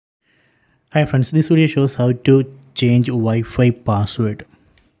Hi friends, this video shows how to change Wi-Fi password.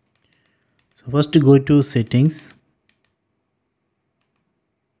 So first go to settings,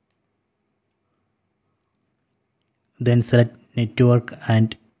 then select network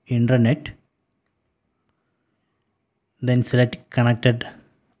and internet, then select connected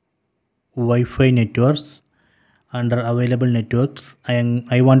Wi-Fi networks. Under available networks,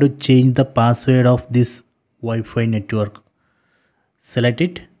 I want to change the password of this Wi-Fi network. Select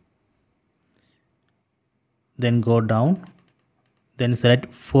it, then go down, then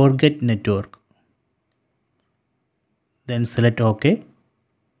select forget network, then select OK.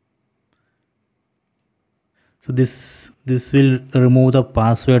 So this will remove the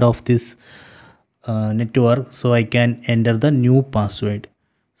password of this network, so I can enter the new password.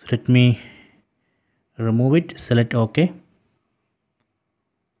 So let me remove it, select OK,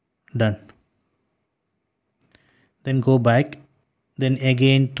 done. Then go back, then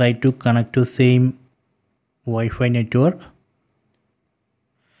again try to connect to same Wi-Fi network.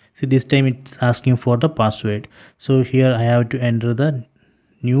 See, this time it's asking for the password, so here I have to enter the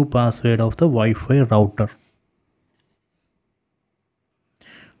new password of the Wi-Fi router.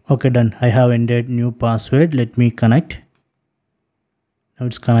 Okay, done. I have entered new password. Let me connect. Now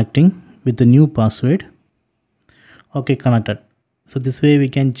it's connecting with the new password. Okay, connected. So this way we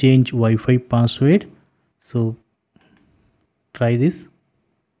can change Wi-Fi password. So try this.